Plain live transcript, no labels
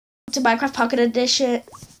to Minecraft Pocket Edition.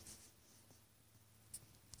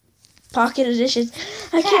 Pocket Editions.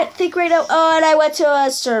 I can't think right now. Oh, and I went to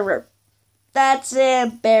a server. That's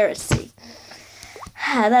embarrassing.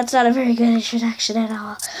 That's not a very good introduction at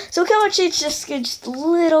all. So come on, change this skin just a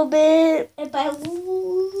little bit. And by a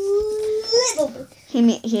little bit. I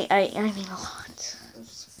mean a lot.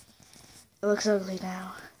 It looks ugly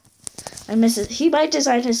now. I miss it. He might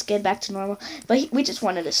design his skin back to normal, but we just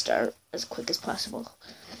wanted to start as quick as possible.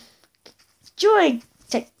 Join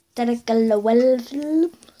technical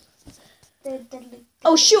welcome.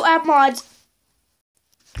 Oh shoot, app mods.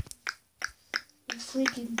 If we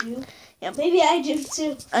can do. Yep. Maybe I do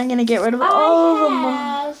too. I'm gonna get rid of all of the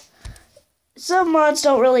mods. Some mods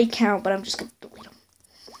don't really count, but I'm just gonna delete them.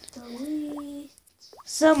 Delete.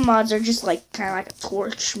 Some mods are just like kind of like a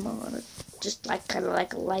torch mod, just like kind of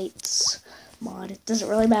like a lights mod. It doesn't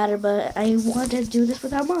really matter, but I want to do this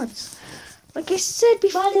without mods. Like I said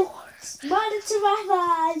before. Modded to my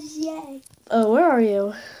mods, yay! Oh, where are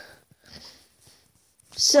you?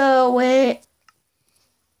 So wait.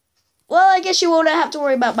 Well, I guess you won't have to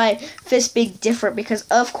worry about my fist being different because,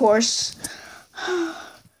 of course,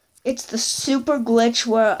 it's the super glitch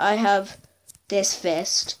where I have this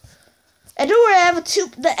fist. And don't worry, I have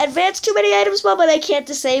the advanced too many items mod, but I can't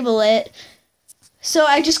disable it. So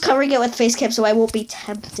I'm just covering it with face cam so I won't be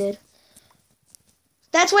tempted.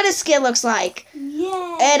 That's what his skin looks like.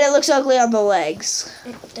 Yeah. And it looks ugly on the legs.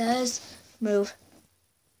 It does. Move.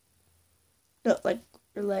 No, like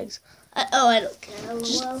your legs. I don't care.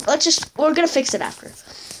 We're gonna fix it after.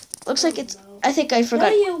 Looks like it's, I think I forgot.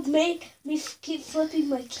 Now you make me keep flipping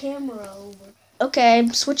my camera over. Okay,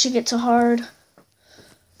 I'm switching it to hard.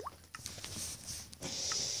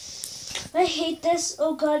 I hate this.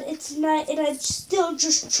 Oh god, it's not, and I'm still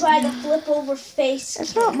just trying to flip over face.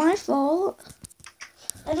 It's not my fault.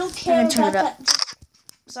 I don't care about that.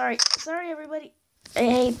 Sorry everybody. I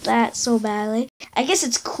hate that so badly. I guess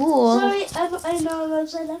it's cool. Sorry, I know I'm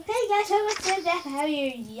upside down. Hey guys, I'm upside down. How are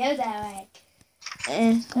you that way?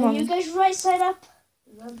 Come Are on. you guys right side up?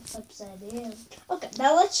 I'm upside down. Okay,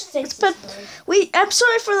 now let's fix this. I'm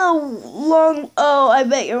sorry for the long. Oh, I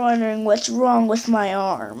bet you're wondering what's wrong with my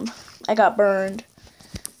arm. I got burned.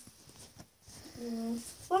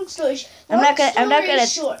 Long story short. I'm not gonna.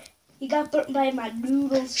 Short. He got burnt by my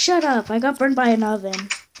noodles. Shut up! I got burned by an oven.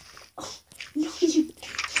 No, you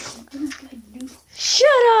burned by noodles. Shut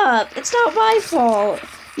up! It's not my fault.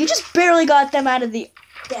 You just barely got them out of the.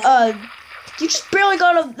 You just barely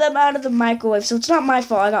got them out of the microwave, so it's not my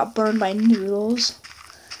fault. I got burned by noodles.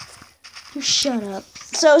 You shut up.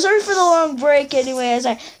 So sorry for the long break. Anyways,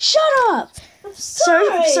 shut up. I'm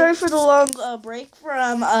sorry. Sorry for the long break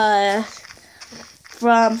from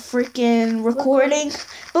freaking recording.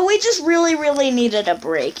 But we just really needed a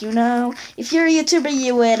break, you know? If you're a YouTuber,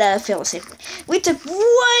 you would feel the same way. We took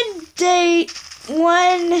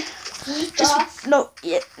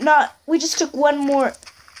we just took one more.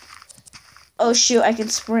 Oh shoot, I can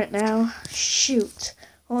sprint now. Shoot.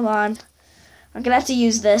 Hold on. I'm gonna have to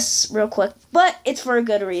use this real quick, but it's for a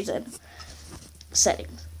good reason.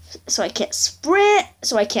 Settings. So I can't sprint,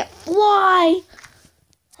 so I can't fly.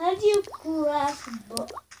 How do you grab the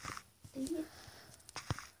book?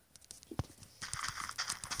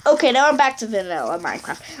 Okay, now I'm back to vanilla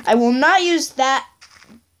Minecraft. I will not use that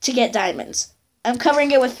to get diamonds. I'm covering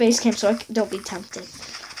it with face cam so I don't be tempted.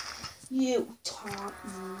 You taught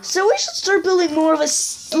me. So we should start building more of a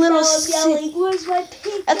little city. Where's my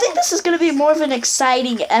pig? I think this is going to be more of an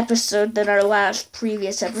exciting episode than our last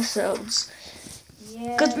previous episodes.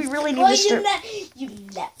 Yeah. Because we really need to start. You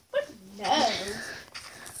never know.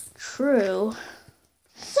 True.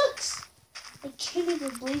 Sucks. I can't even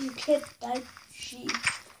believe you can't die sheep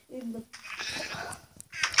in the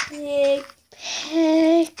pig.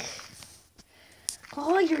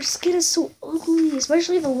 Oh, your skin is so ugly,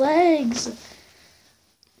 especially the legs.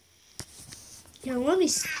 Yeah, let me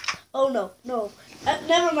see. Oh, no.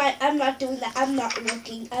 Never mind. I'm not doing that. I'm not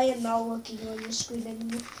looking. I am not looking on your screen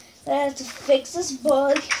anymore. I have to fix this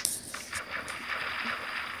bug.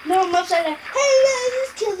 No, I'm upside down. Hey, guys,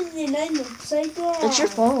 it's killing me, and I'm upside down. It's your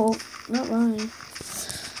fault, not mine.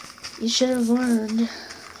 You should have learned.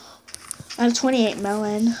 I have 28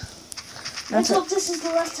 melon. Let's hope this is the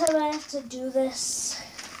last time I have to do this.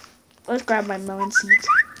 Let's grab my melon seeds.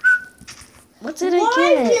 What did I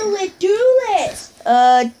get? Why will it do this?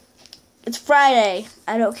 It's Friday.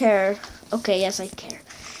 I don't care. Okay, yes, I care.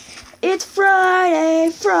 It's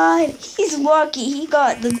Friday. He's lucky. He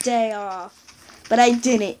got the day off. But I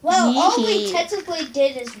didn't. Well, all we technically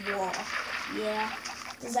did is walk. Yeah.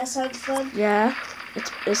 Does that sound fun? Yeah.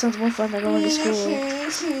 It sounds more fun than going to school.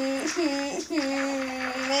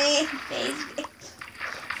 face.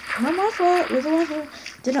 Not my fault. You're the one who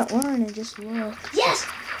didn't learn and just look. Yes,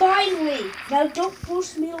 finally. Now don't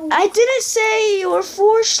force me to look. I didn't say you were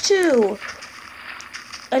forced to.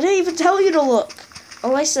 I didn't even tell you to look.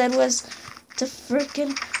 All I said was to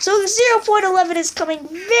freaking... So the 0.11 is coming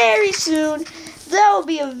very soon. That will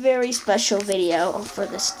be a very special video for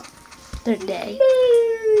this third day.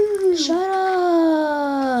 Shut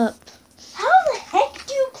up. How the heck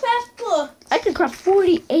do you craft books? I can craft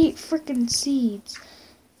 48 freaking seeds.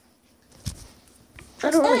 I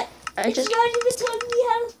don't know. It's not even telling me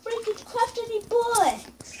how to freaking craft any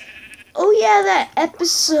books. Oh yeah, that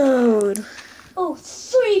episode. Oh,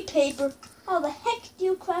 3 paper. How the heck do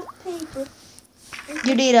you craft paper?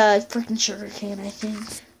 You need a freaking sugar cane, I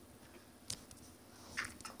think.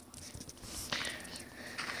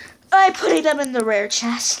 I put them in the rare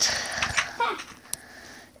chest.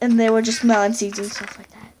 And they were just melon seeds and stuff like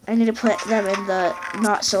that. I need to put them in the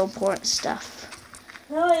not so important stuff.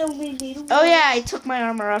 Now I only need one. Oh yeah, I took my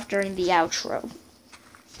armor off during the outro.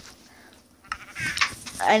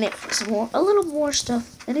 I need some more, a little more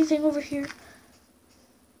stuff. Anything over here?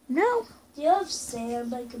 No. Do you have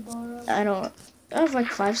sand I can borrow? I don't. I have like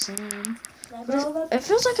 5 sand. That's all that- It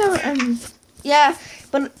feels like I'm. Yeah,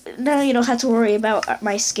 but now you don't have to worry about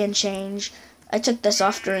my skin change. I took this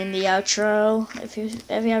off during the outro. If you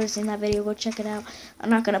haven't seen that video, go check it out. I'm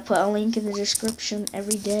not gonna put a link in the description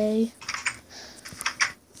every day.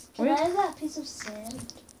 Can I have that piece of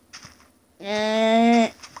sand?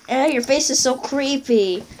 Your face is so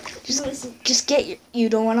creepy. Just get your. You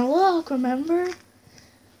don't want to look. Remember?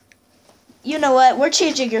 You know what? We're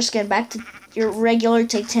changing your skin back to your regular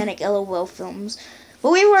Titanic LOL films,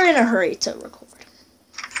 but we were in a hurry to record.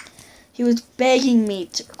 He was begging me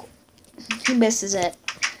to record. He misses it.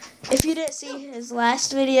 If you didn't see his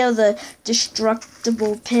last video, the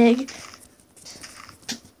destructible pig.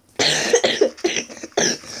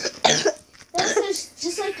 That's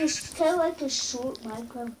just like kind of like a short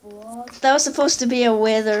Minecraft vlog. That was supposed to be a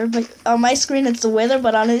wither, but on my screen it's a wither,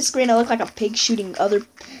 but on his screen it looked like a pig shooting other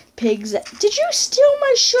pigs. Did you steal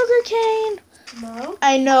my sugar cane? No.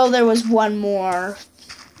 I know there was one more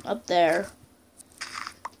up there.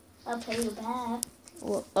 I'll pay you back.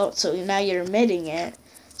 Well, oh, so now you're admitting it.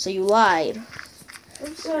 So you lied.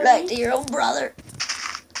 I'm sorry. Back to your old brother.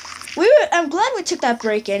 I'm glad we took that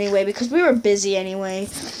break anyway, because we were busy anyway.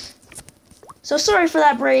 So sorry for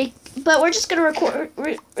that break, but we're just gonna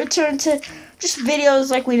return to just videos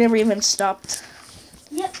like we never even stopped.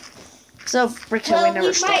 Yep. So pretend we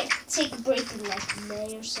never stopped. Might take a break in like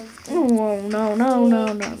May or something. Oh no.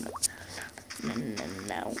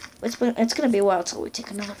 It's gonna be a while till we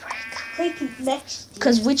take another break. Take next year.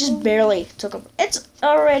 Cause we just barely took a. It's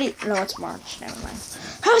already it's March. Never mind.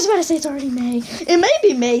 I was about to say it's already May. It may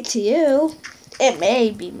be May to you. It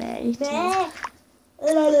may be May. To you. We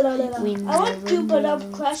I would do never Banana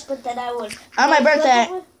know. Crush, but then I would. On my birthday,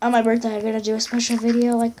 I'm gonna do a special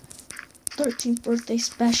video, like 13th birthday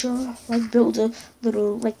special. Like build a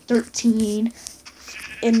little 13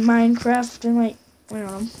 in Minecraft and I don't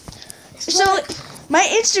know. So my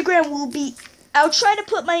Instagram will be. I'll try to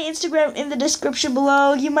put my Instagram in the description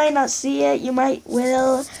below. You might not see it. You might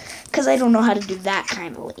will, cause I don't know how to do that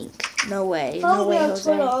kind of link. No way. No way, Jose.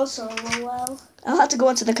 Twitter also, lol. I'll have to go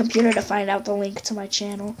into the computer to find out the link to my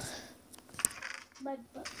channel. My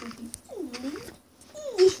butt would be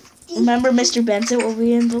Remember, Mr. Benson will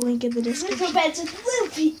be in the link in the description. Mr. Benson will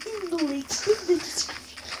be in the link in the description.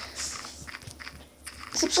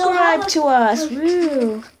 Subscribe to us.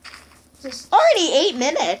 Woo. Just Already 8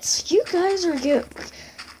 minutes. You guys are good.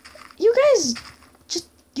 You guys.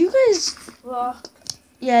 rock.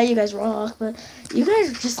 Yeah, you guys rock, but you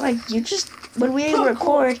guys are just when we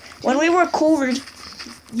record,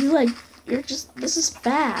 this is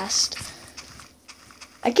fast.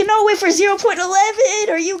 I cannot wait for 0.11.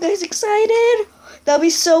 Are you guys excited? That'll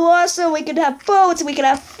be so awesome. We could have boats, we could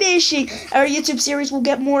have fishing. Our YouTube series will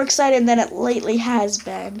get more exciting than it lately has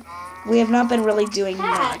been. We have not been really doing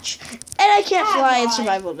much. And I can't fly in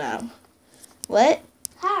survival now. What?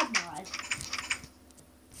 Hard mod.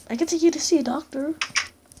 I can take you to see a doctor.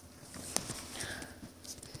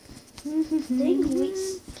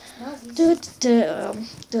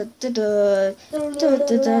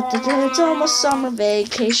 It's almost summer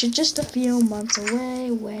vacation, just a few months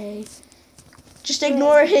away. Just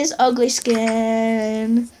ignore his ugly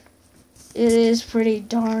skin. It is pretty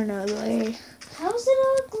darn ugly. How's it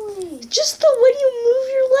ugly? Just the way you move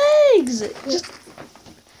your legs.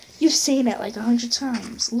 You've seen it like 100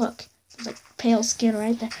 times. Look, it's like pale skin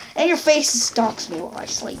right there. And your face stalks me while I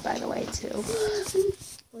sleep, by the way, too.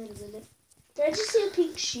 Wait a minute. Did I just see a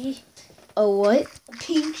pink sheep? Oh, what? A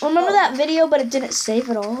pink. Remember that video, but it didn't save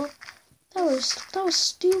at all? That was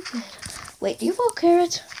stupid. Wait, do you have all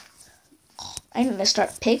carrots? I need to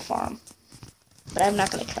start a pig farm. But I'm not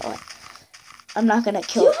going to kill it. I'm not going to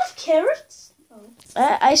kill Do it. you have carrots? Oh.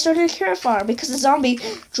 I started a carrot farm because the zombie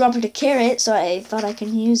dropped a carrot, so I thought I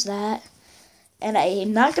can use that. And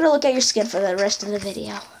I'm not going to look at your skin for the rest of the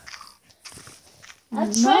video.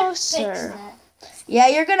 I'll try to fix that. Yeah,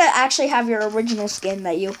 you're going to actually have your original skin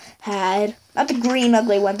that you had. Not the green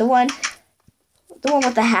ugly one. The one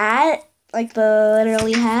with the hat. Like the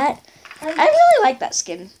literally hat. I really like that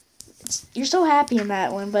skin. You're so happy in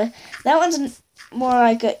that one, but that one's more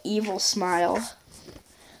like an evil smile.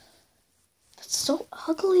 That's so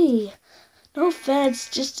ugly. No offense,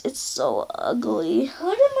 just it's so ugly.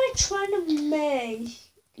 What am I trying to make?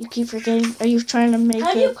 You keep forgetting. Are you trying to make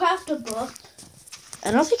How do you it? craft a book?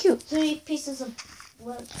 I don't think you. 3 pieces of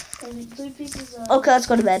what? 3 pieces of. Okay, let's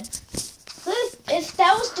go to bed. If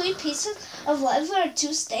that was 3 pieces of leather and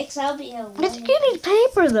 2 sticks, that would be a lot. You need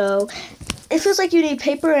paper though. It feels like you need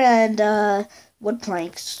paper and wood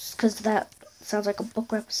planks because that sounds like a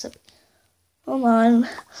book recipe. Hold on.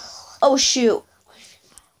 Oh shoot.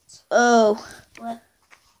 Oh. What?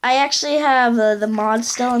 I actually have the mod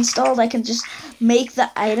still installed. I can just make the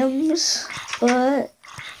items, but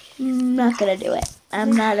I'm not gonna do it.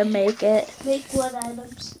 I'm not gonna make it. Make what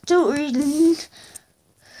items?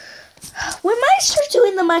 We might start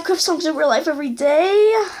doing the Minecraft songs in real life every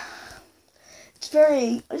day.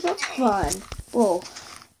 It's not fun. Whoa.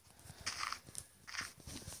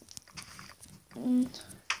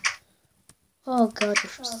 Oh god,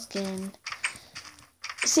 your skin.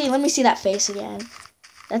 See, let me see that face again.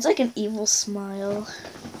 That's like an evil smile.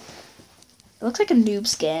 It looks like a noob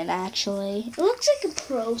skin, actually. It looks like a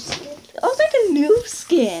pro skin. It looks like a noob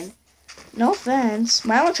skin. No offense.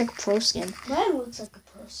 Mine looks like a pro skin. Mine looks like a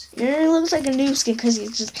pro skin. Yours looks like a noob skin because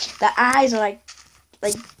it's just the eyes are like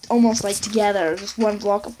almost like together, just one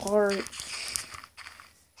block apart.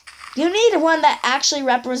 You need one that actually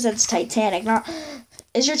represents Titanic. Not.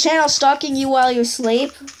 Is your channel stalking you while you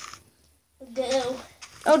sleep? No.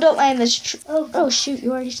 Oh, don't land this. Oh Shoot!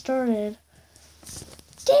 You already started.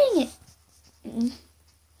 Dang it.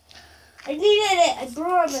 I needed it. I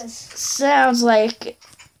promise. Sounds like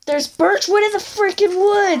there's birchwood in the freaking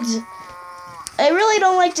woods. I really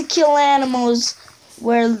don't like to kill animals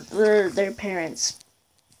where their parents.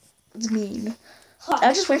 It's mean.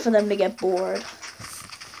 I'll just wait for them to get bored.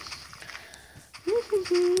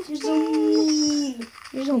 You're so mean.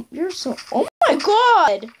 You're so. Oh my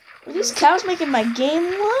god! Are these cows making my game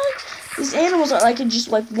lag? These animals are like in just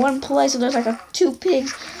like one place, and there's like 2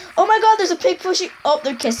 pigs. Oh my god! There's a pig pushing. Oh,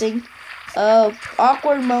 they're kissing. Oh,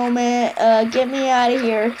 awkward moment. Get me out of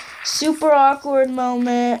here. Super awkward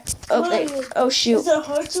moment. Oh shoot. Is there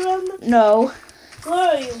hearts around them? No.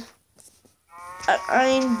 Where are you?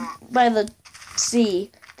 I'm by the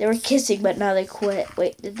sea. They were kissing, but now they quit.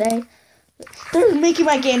 Wait, did they? They're making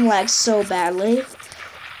my game lag so badly.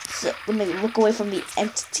 So let me look away from the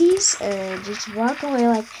entities and just walk away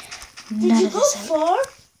like. Did you go far?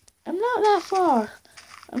 I'm not that far.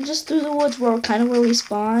 I'm just through the woods where we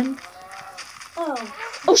spawn. Oh.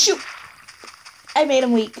 Oh shoot! I made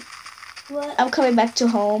him weak. What? I'm coming back to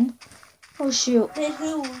home. Oh shoot! Made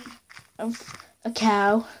who? A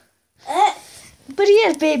cow. But he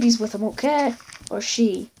has babies with him, okay? Or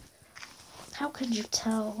she. How could you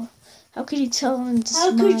tell? How could you tell him to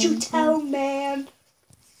How could you tell, man?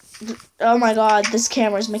 Oh my god, this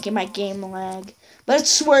camera's making my game lag. But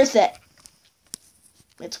it's worth it.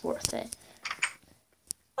 It's worth it.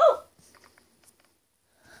 Oh!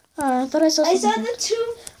 I thought I saw something. I saw the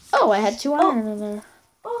 2. Oh, I had 2 iron in there.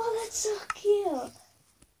 Oh, that's so cute.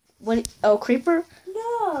 What? Oh, creeper?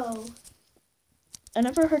 No. I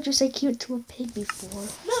never heard you say cute to a pig before.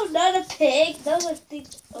 No, not a pig. That was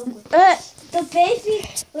the baby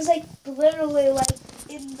was like literally like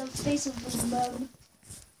in the face of his mom.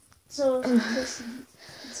 So it's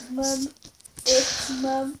mom. It's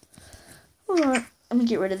mom. Hold on. Let me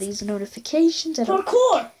get rid of these notifications. I don't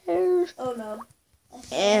Parkour! care. Oh no.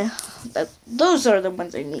 Yeah, those are the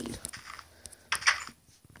ones I need.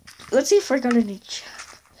 Let's see if I got any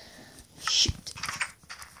chat. Shoot.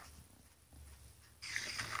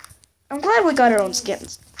 I'm glad we got our own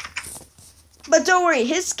skins. But don't worry,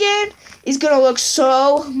 his skin is going to look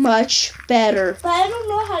so much better. But I don't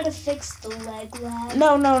know how to fix the leg lag.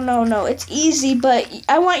 No. It's easy, but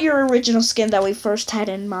I want your original skin that we first had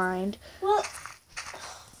in mind. Well,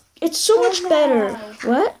 it's so much better.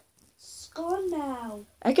 What? It's gone now.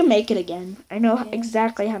 I can make it again. I know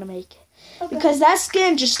exactly how to make it. Okay. Because that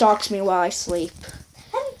skin just stalks me while I sleep.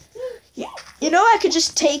 Yeah. You know, I could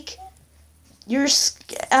just take there's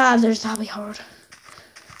probably hard.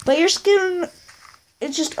 But your skin,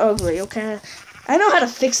 it's just ugly, okay? I know how to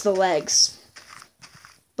fix the legs.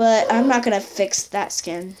 But I'm not going to fix that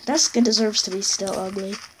skin. That skin deserves to be still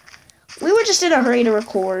ugly. We were just in a hurry to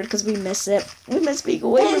record because we miss it. We miss being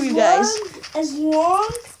away from you guys. As long...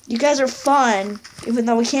 You guys are fun, even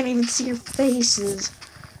though we can't even see your faces.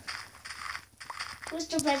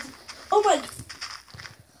 Mr. Benson. Oh my...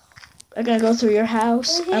 I'm going to go through your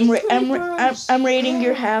house. I'm raiding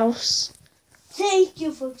your house. Thank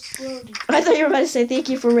you for exploding. I thought you were about to say thank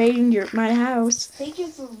you for raiding my house. Thank you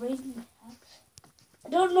for raiding my house. I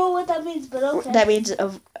don't know what that means, but okay. That means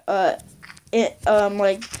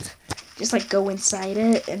just like go inside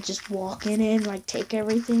it and just walk in it and like take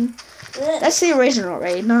everything. That's the original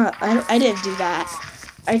raid. I didn't do that.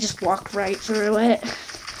 I just walked right through it.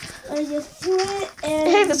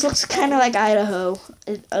 Hey, this looks kind of like Idaho.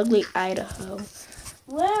 An ugly Idaho.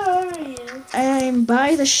 Where are you? I'm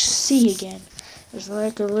by the sea again. There's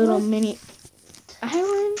like a little mini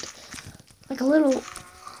island. Like a little...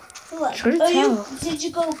 Did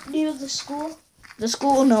you go near the school? The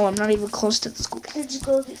school? No, I'm not even close to the school. Did you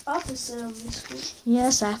go the opposite of the school?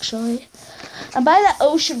 Yes, actually. I'm by the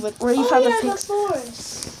ocean where you find the pigs. The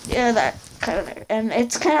forest. Yeah, that kind of there. And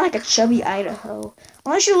it's kind of like a chubby Idaho.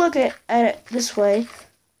 Unless you look at it this way.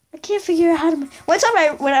 I can't figure out how to... One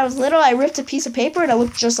time when I was little, I ripped a piece of paper and it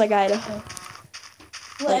looked just like Idaho.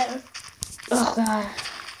 Where? Oh, God.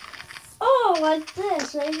 Oh, like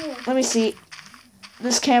this, right here. Let me see.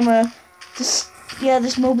 This camera... this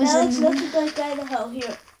mob is in... That looks like Idaho.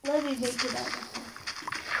 Here, let me make it Idaho.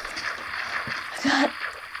 God.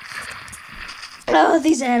 Oh,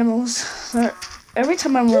 these animals. Every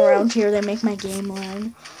time I'm around here, they make my game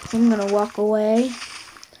lag. I'm gonna walk away.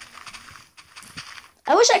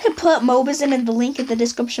 I wish I could put Mobizin in the link in the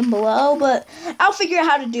description below, but I'll figure out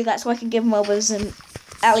how to do that so I can give Mobizin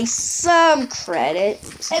at least some credit.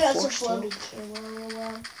 And also floating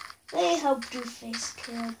camera. They helped your face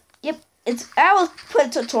cam. Yep. I will put a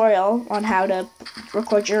tutorial on how to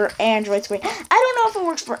record your Android screen. I don't know if it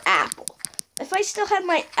works for Apple. If I still had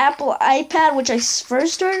my Apple iPad, which I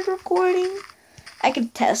first started recording, I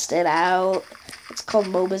could test it out. It's called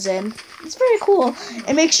Mobizin. It's very cool.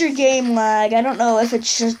 It makes your game lag. I don't know if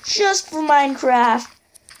it's just for Minecraft,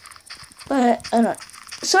 but I don't know.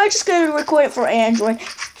 So I just gotta record it for Android.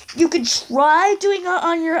 You could try doing it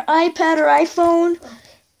on your iPad or iPhone,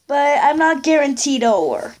 but I'm not guaranteed it'll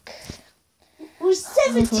work. We're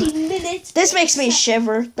 17 minutes. This makes me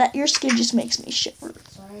shiver. Your skin just makes me shiver.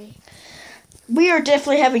 Sorry. We are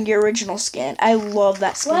definitely having your original skin. I love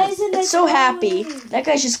that skin. Why isn't it's so happy. That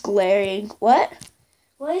guy's just glaring. What?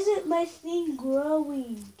 Why isn't my thing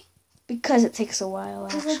growing? Because it takes a while,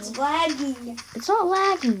 actually. Because it's lagging. It's not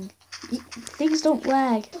lagging. Things don't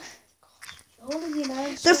lag.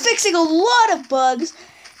 They're fixing a lot of bugs.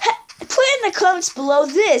 Put in the comments below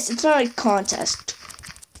this. It's not a contest.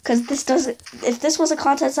 Because this doesn't... If this was a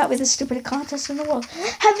contest, that would be the stupidest contest in the world.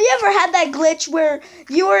 Have you ever had that glitch where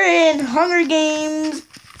you were in Hunger Games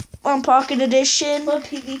on Pocket Edition? Or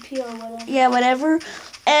PvP or whatever. Yeah, whatever.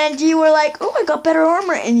 And you were like, oh, I got better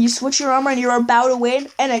armor. And you switch your armor and you're about to win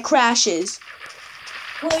and it crashes.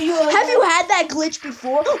 Have you had that glitch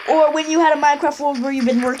before? Or when you had a Minecraft world where you've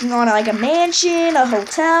been working on like a mansion, a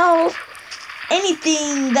hotel,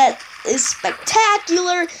 anything that is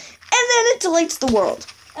spectacular, and then it deletes the world.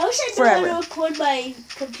 I wish I knew how to record my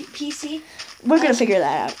PC. We're going to figure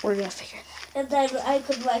that out. And then I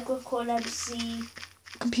could like record MC.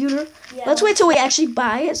 Computer? Yeah. Let's wait till we actually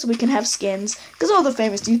buy it so we can have skins. Because all the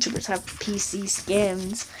famous YouTubers have PC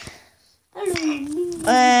skins.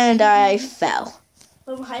 And I fell.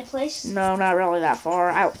 From a high place? No, not really that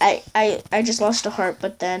far. I just lost a heart,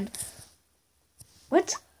 but then...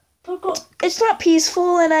 What? It's not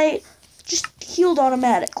peaceful, and I just healed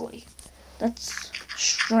automatically. That's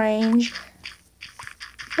strange.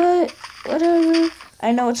 But, whatever.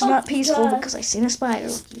 I know it's not peaceful because I seen a spider.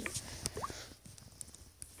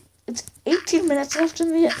 It's 18 minutes left in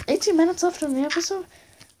the episode?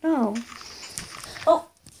 No. Oh,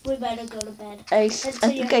 we better go to bed. I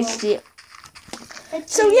think I see it.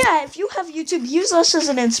 So yeah, if you have YouTube, use us as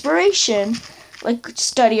an inspiration. Like,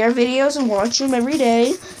 study our videos and watch them every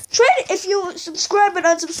day. If you subscribe and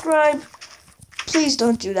unsubscribe, please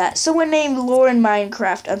don't do that. Someone named Lauren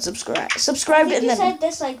Minecraft unsubscribe. Subscribe and then... you said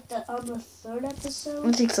this like on the 3rd episode?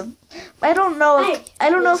 I think so. I don't know. I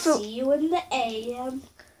don't know if it... see you in the AM.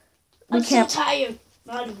 I'm so tired.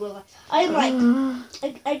 Not will I. I'm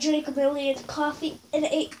like, I drank a million coffee and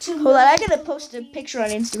ate 2 Hold on, I gotta post a picture on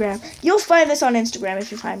Instagram. You'll find this on Instagram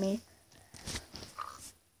if you find me.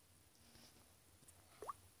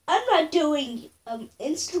 I'm not not doing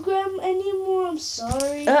Instagram anymore. I'm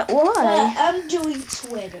sorry. Why? But I'm doing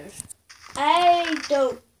Twitter. I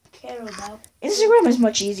don't care about Instagram is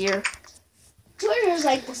much easier. Twitter is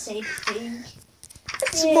like the same thing.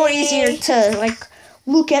 It's more easier to like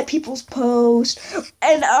look at people's posts.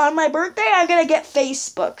 And on my birthday, I'm gonna get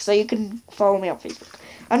Facebook, so you can follow me on Facebook.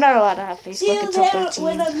 I'm not allowed to have Facebook See you until there 13,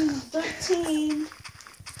 when I'm 13.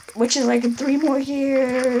 which is like in 3 more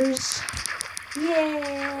years.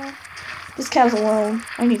 Yeah. This cow's alone.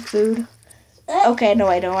 I need food. Okay, no,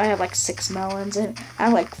 I don't. I have like 6 melons, and I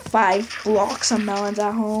have like 5 blocks of melons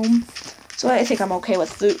at home. So I think I'm okay with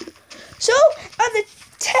food. So on the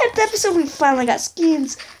 10th episode, we finally got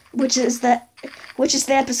skins, which is the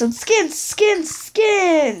episode skins.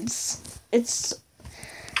 I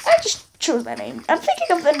just chose that name. I'm thinking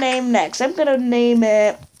of the name next. I'm gonna name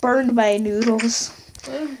it Burned by Noodles.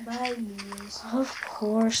 Burned by Noodles. Of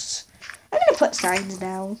course. I'm gonna put signs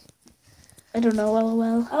down. I don't know,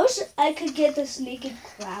 LOL. I wish I could get the sneak and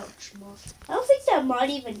crouch mod. I don't think that mod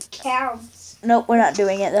even counts. Nope, we're not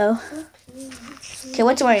doing it though. Okay. Okay,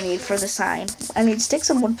 what do I need for the sign? I need sticks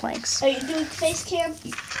and wood planks. Are you doing face cam?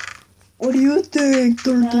 What do you think?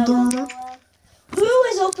 Who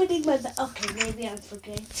is opening my bag? Okay, maybe I'm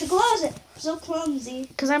forgetting to close it. I'm so clumsy.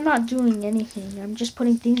 Because I'm not doing anything. I'm just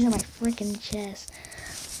putting things in my freaking chest.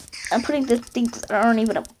 I'm putting the things that aren't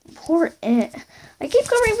even important. I keep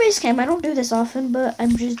covering face cam. I don't do this often, but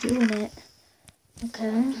I'm just doing it.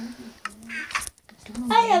 Okay.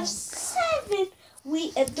 I have 7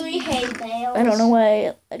 wheat and 3 hay bales. I don't know why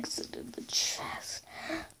I exited the chest.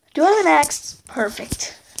 Do I have an axe?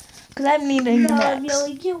 Perfect. Because I'm needing an axe. No,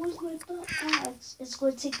 yeah, where's my axe? It's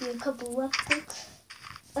going to take me a couple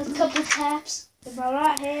taps in my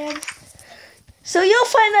right hand. So you'll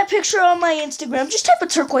find that picture on my Instagram. Just type a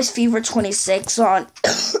turquoise fever 26 on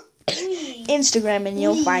Instagram and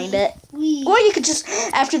you'll find it. Or you could just,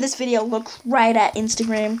 after this video, look right at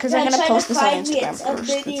Instagram because I'm gonna post this on Instagram first.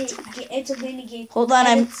 It's a mini game. Hold on,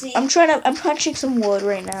 I'm punching some wood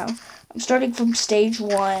right now. I'm starting from stage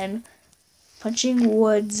 1. Punching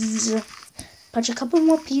woods. Punch a couple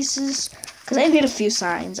more pieces because I need a few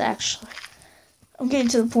signs actually. I'm getting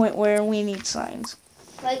to the point where we need signs.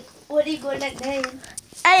 Like, what are you going to name?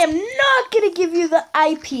 I am not going to give you the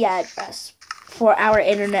IP address for our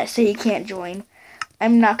internet so you can't join.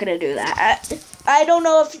 I'm not going to do that. I don't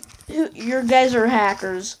know if you guys are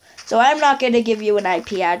hackers, so I'm not going to give you an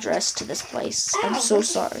IP address to this place. I'm so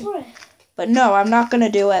sorry. But no, I'm not going to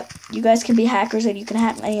do it. You guys can be hackers and you can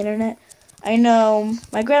hack my internet. I know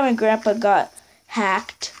my grandma and grandpa got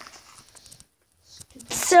hacked.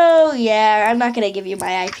 So, yeah, I'm not going to give you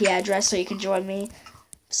my IP address so you can join me.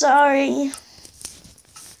 Sorry.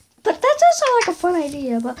 But that does sound like a fun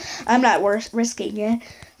idea, but I'm not risking it.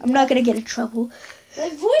 I'm not going to get in trouble. My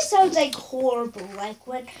voice sounds like horrible. Like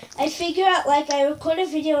when I figure out, like I record a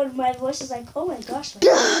video and my voice is like, oh my gosh.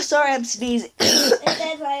 Sorry, I'm sneezing. And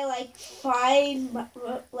then I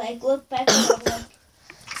look back and I'm like,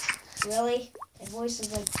 really? My voice is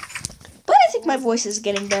like. But I think my voice is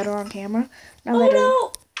getting better on camera. Oh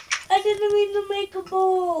no! I didn't mean to make a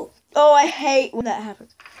bowl. Oh, I hate when that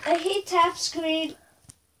happens. I hate tap screen.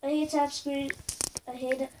 I hate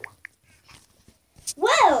it.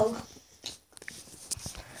 Well,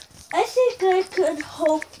 I think I could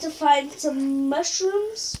hope to find some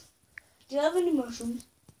mushrooms. Do you have any mushrooms?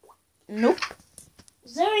 Nope.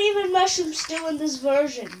 Is there even mushrooms still in this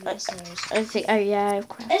version, listeners? I think, yeah, I have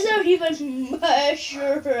crap. Is there even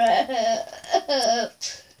mushrooms?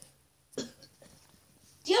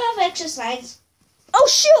 Do you have extra signs? Oh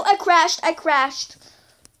shoot, I crashed.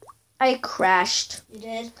 You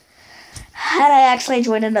did? Had I actually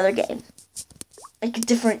joined another game. Like a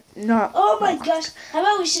different, not... Oh my gosh, how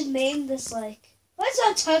about we should name this let's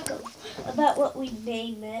not talk about what we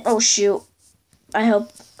name it. Oh shoot. I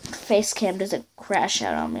hope Facecam doesn't crash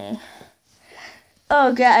out on me.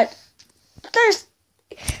 Oh god.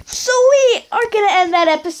 So we are gonna end that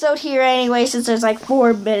episode here anyway, since there's like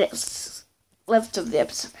 4 minutes left of the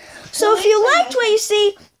episode. So if you liked what you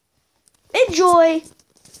see, enjoy,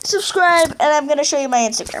 subscribe, and I'm gonna show you my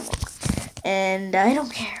Instagram. And I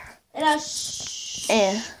don't care.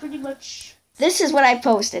 And pretty much. This is what I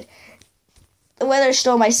posted. The weather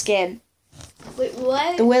stole my skin. Wait,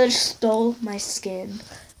 what? The weather stole my skin.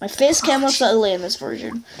 My face cam looks ugly in this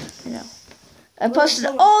version. You know. I posted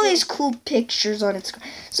all these cool pictures on Instagram.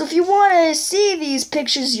 So if you want to see these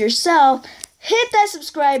pictures yourself, hit that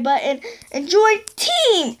subscribe button and join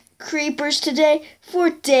Team Creepers today for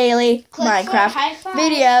daily Minecraft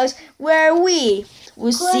videos where we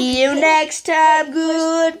will see you next time.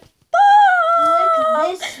 Goodbye.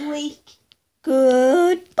 Click this link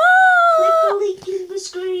Goodbye. Click the link in the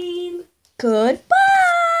screen. Goodbye.